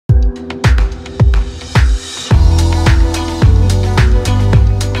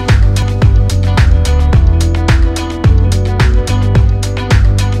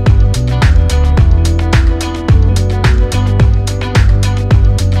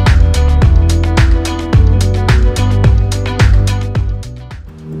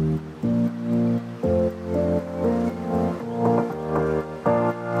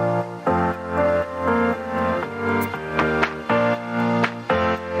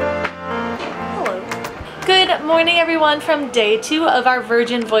morning everyone from day 2 of our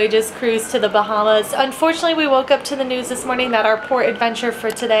Virgin Voyages cruise to the Bahamas. Unfortunately, we woke up to the news this morning that our port adventure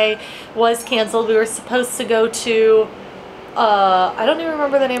for today was canceled. We were supposed to go to, I don't even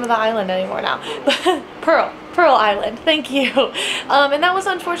remember the name of the island anymore now, but Pearl Island, thank you. And that was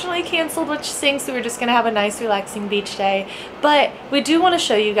unfortunately canceled, which stinks. We were just gonna have a nice relaxing beach day, but we do want to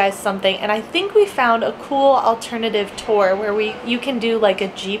show you guys something, and I think we found a cool alternative tour where you can do like a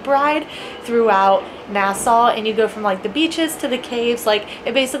Jeep ride throughout Nassau, and you go from like the beaches to the caves. Like,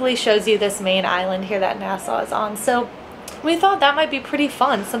 it basically shows you this main island here that Nassau is on. So we thought that might be pretty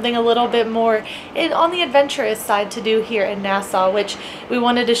fun, something a little bit more on the adventurous side to do here in Nassau, which we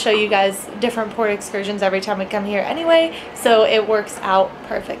wanted to show you guys different port excursions every time we come here anyway, so it works out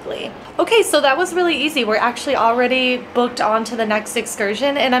perfectly. Okay, so that was really easy. We're actually already booked on to the next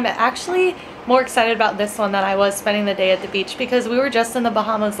excursion, and I'm actually more excited about this one than I was spending the day at the beach, because we were just in the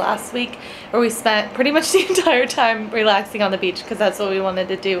Bahamas last week where we spent pretty much the entire time relaxing on the beach because that's what we wanted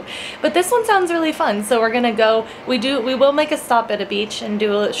to do. But this one sounds really fun, so we're gonna go, we will make a stop at a beach and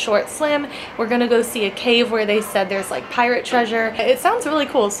do a short swim. We're gonna go see a cave where they said there's like pirate treasure. It sounds really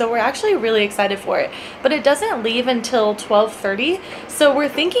cool, so we're actually really excited for it. But it doesn't leave until 12:30, so we're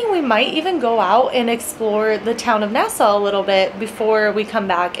thinking we might even go out and explore the town of Nassau a little bit before we come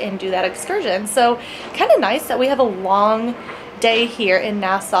back and do that excursion. So kind of nice that we have a long day here in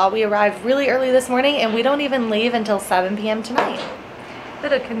Nassau. We arrived really early this morning and we don't even leave until 7 p.m. tonight.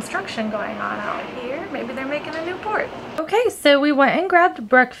 Bit of construction going on out here. Maybe they're making a new port. Okay, so we went and grabbed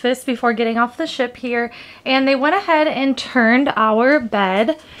breakfast before getting off the ship here, and they went ahead and turned our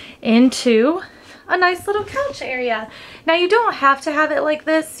bed into a nice little couch area. Now, you don't have to have it like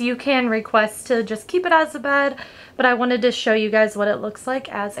this. You can request to just keep it as a bed, but I wanted to show you guys what it looks like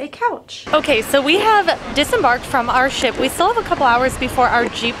as a couch. Okay, so we have disembarked from our ship. We still have a couple hours before our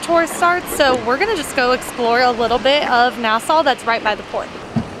Jeep tour starts, so we're gonna just go explore a little bit of Nassau that's right by the port.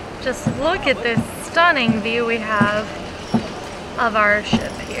 Just look at this stunning view we have of our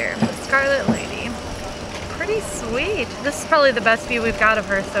ship here, the Scarlet Lady. Pretty sweet. This is probably the best view we've got of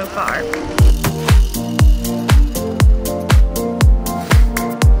her so far.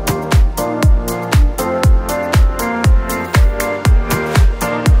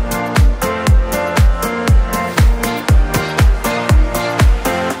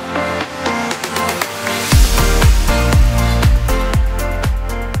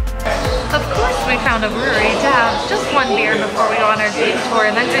 A brewery to have just one beer before we go on our Jeep tour,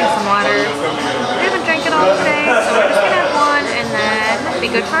 and then drink some water. We haven't drank it all today, so we're just gonna have one and then be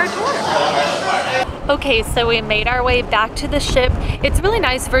good for our tour. Okay, so we made our way back to the ship. It's really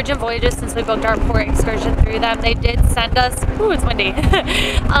nice, Virgin Voyages, since we booked our port excursion through them, they did send us, ooh, it's windy,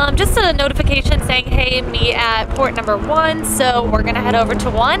 just a notification saying, hey, meet at port number 1, so we're gonna head over to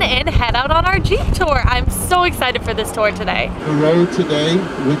 1 and head out on our Jeep tour. I'm so excited for this tour today. The road today,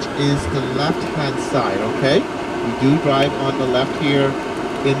 which is the left-hand side, okay? We do drive on the left here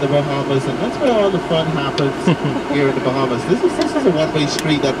in the Bahamas, and that's where all the fun happens here in the Bahamas. This is a one-way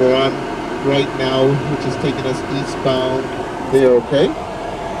street that we're on right now, which is taking us eastbound there, okay?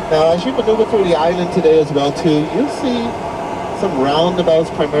 Now, as you maneuver through the island today as well, too, you'll see some roundabouts,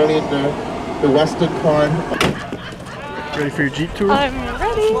 primarily in the western part. Ready for your Jeep tour? I'm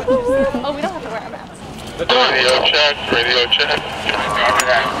ready. Oh, we don't have to wear our masks. Radio check, radio check.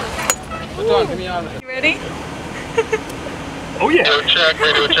 Give me on. You ready? Oh yeah.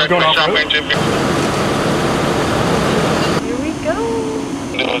 Radio check. Going off road. Here we go.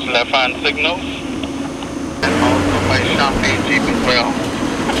 Those left-hand signals. And also by champagne Jeep as well.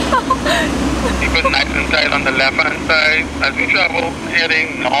 Keep it nice and tight on the left-hand side as we travel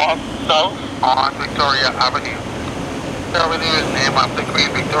heading north-south on Victoria Avenue. The avenue is named after Queen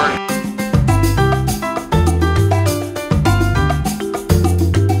Victoria.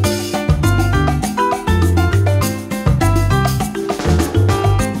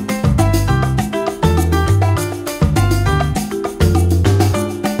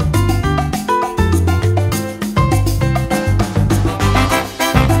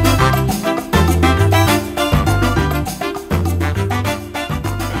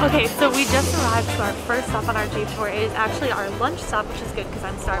 Okay, so we just arrived to our first stop on our Jeep tour. It is actually our lunch stop, which is good because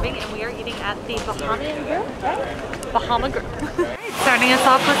I'm starving, and we are eating at the Bahama Grill. Starting us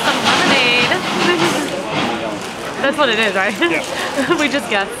off with some lemonade. That's what it is, right? Yeah. We just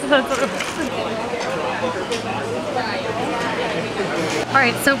guessed. That's what it was.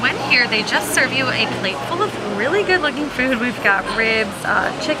 Alright, so when here, they just serve you a plate full of really good looking food. We've got ribs,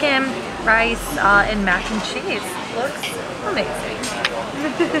 chicken, rice, and mac and cheese. Looks amazing.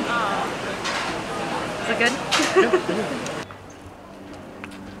 Is it good?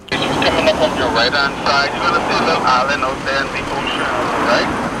 Coming up on your right hand side, you're going to see a little island out there in the ocean, right?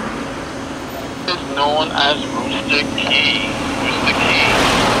 It's known as Rooster Key. Rooster Key.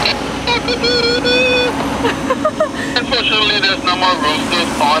 Unfortunately, there's no more roosters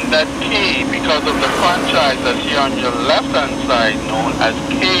on that key because of the franchise that's here on your left hand side, known as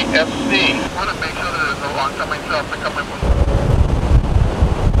KFC. I want to make sure that there's no oncoming traffic coming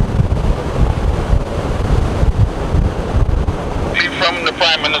from the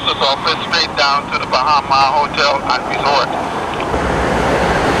Prime Minister's office straight down to the Bahamas Hotel and Resort.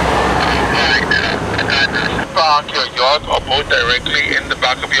 Park your yacht or boat directly in the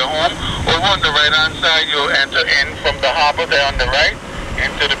back of your home. Over on the right hand side, you'll enter in from the harbor there on the right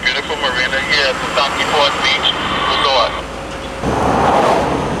into the beautiful marina here at the Sanky Port Beach Resort.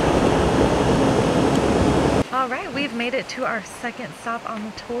 Alright, we've made it to our second stop on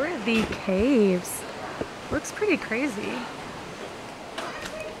the tour, the caves. Looks pretty crazy.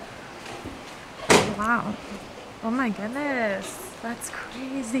 Wow. Oh my goodness. That's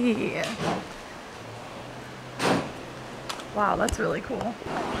crazy. Wow, that's really cool.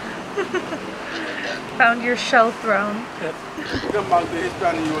 Found your shell throne. Come back to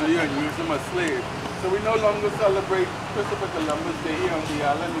Hispaniola and use them as slaves. So we no longer celebrate Christopher Columbus Day here on the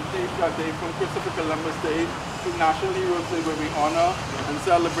island. We changed that day from Christopher Columbus Day to National Heroes Day, where we honor and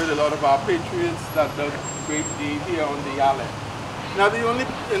celebrate a lot of our patriots that did great deed here on the island. Now the only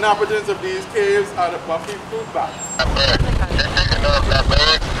inhabitants of these caves are the Buffy food bags.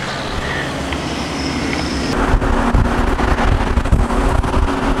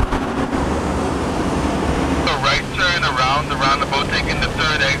 Right turn around the roundabout, taking the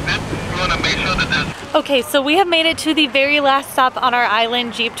third exit. You want to make sure that there's... Okay, so we have made it to the very last stop on our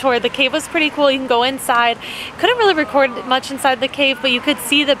island Jeep tour. The cave was pretty cool. You can go inside. Couldn't really record much inside the cave, but you could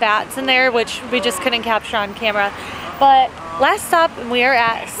see the bats in there, which we just couldn't capture on camera. But last stop, we are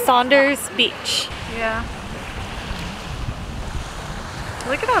at Saunders Beach. Yeah.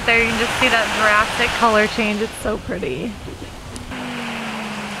 Look at out there. You can just see that drastic color change. It's so pretty.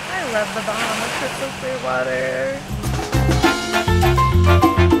 I love the Bahamas. Crystal clear water.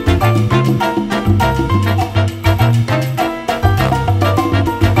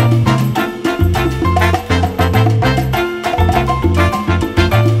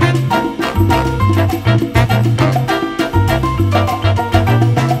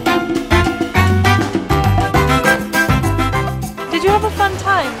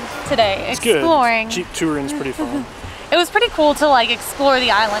 Today, exploring. Good. Jeep touring's pretty fun. It was pretty cool to like explore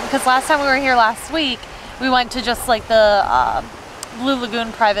the island because last time we were here last week, we went to just like the Blue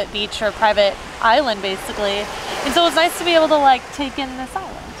Lagoon private beach or private island basically, and so it was nice to be able to like take in this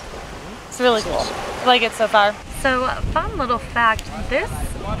island. It's really cool. I like it so far. So fun little fact, this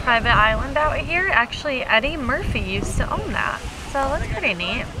private island out here, actually Eddie Murphy used to own that. So that's pretty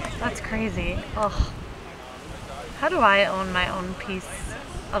neat. That's crazy. Ugh. How do I own my own piece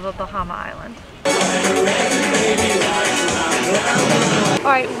of a Bahama island?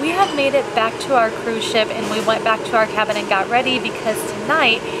 Alright, we have made it back to our cruise ship and we went back to our cabin and got ready because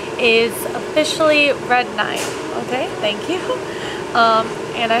tonight is officially red night. Okay, thank you.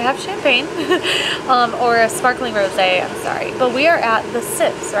 And I have champagne or a sparkling rosé, I'm sorry. But we are at the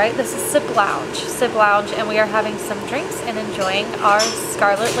Sips, right? This is Sip Lounge, and we are having some drinks and enjoying our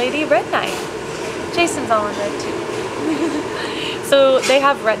Scarlet Lady Red Night. Jason's all in red too. So they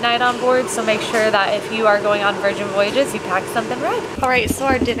have red night on board, so make sure that if you are going on Virgin Voyages, you pack something red. Alright, so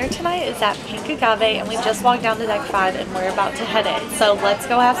our dinner tonight is at Pink Agave, and we just walked down to deck 5 and we're about to head in. So let's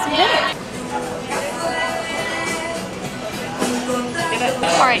go have some dinner.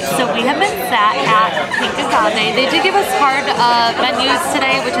 Alright, so we have been sat at Pink Agave. They did give us hard menus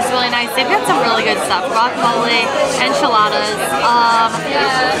today, which is really nice. They've got some really good stuff. Guacamole, enchiladas,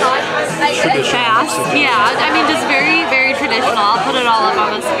 fast. Yeah, I mean just very, very traditional. I'll put it all up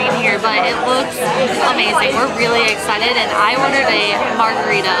on the screen here, but it looks amazing. We're really excited, and I ordered a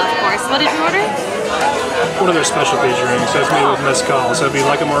margarita, of course. What did you order? One of their specialty drinks that's made with mezcal. So it'd be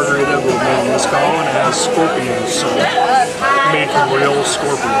like a margarita, but made with mezcal, and it has scorpions. So made from real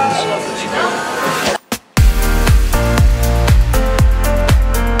scorpions.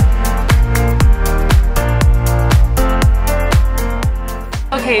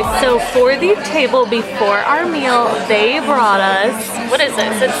 Okay, so for the table before our meal, they brought us, what is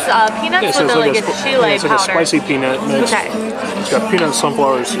this? It's peanuts with like a chile it's like powder. a spicy peanut mix. Okay. It's got peanut,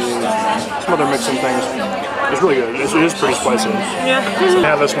 sunflower seeds, some other mixing things. It's really good. It is pretty spicy. Yeah.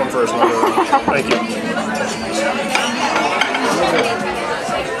 Have this one first. Thank you.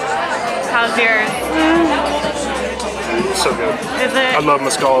 How's yours? so good. Is it? I love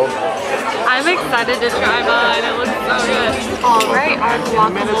mezcal. I'm excited to try mine. It looks so good. Alright, our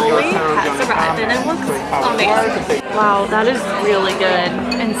guacamole has arrived and it looks amazing. Wow, that is really good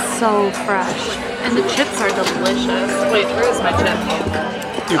and so fresh. And the chips are delicious. Wait, where's my chip?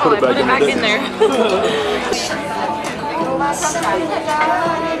 You put it back, I put it back in there.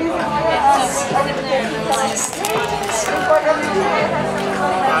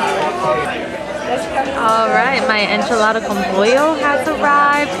 Alright, my enchilada con pollo has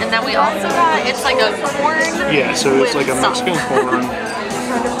arrived, and then we also got, it's like a corn. Yeah, so it's like a Mexican corn.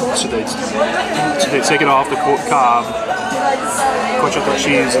 So they take it off the cob, cochata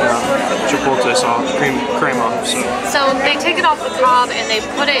cheese, and chipotle sauce, crema. So they take it off the cob and they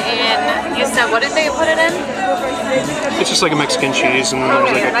put it in, you said, what did they put it in? It's just like a Mexican cheese, and then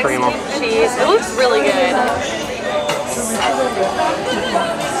there's like a crema. Mexican cheese. It looks really good.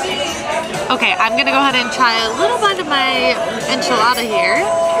 Okay, I'm gonna go ahead and try a little bite of my enchilada here.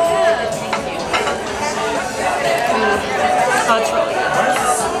 Oh, it's really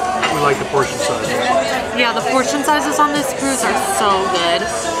good. We like the portion sizes. Yeah, the portion sizes on this cruise are so good.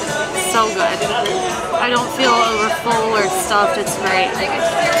 So good. I don't feel over full or stuffed, it's great.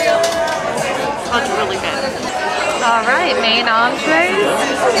 That's really good. Alright, main entrees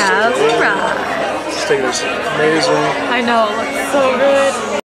have arrived. This thing is amazing. I know, it looks so good.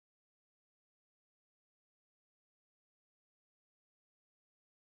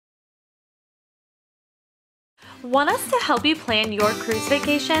 Want us to help you plan your cruise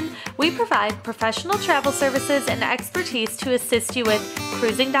vacation? We provide professional travel services and expertise to assist you with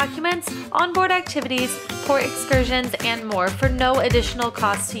cruising documents, onboard activities, port excursions, and more for no additional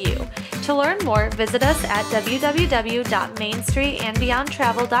cost to you. To learn more, visit us at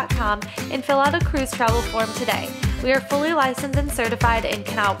www.mainstreetandbeyondtravel.com and fill out a cruise travel form today. We are fully licensed and certified and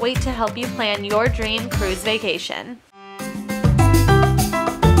cannot wait to help you plan your dream cruise vacation.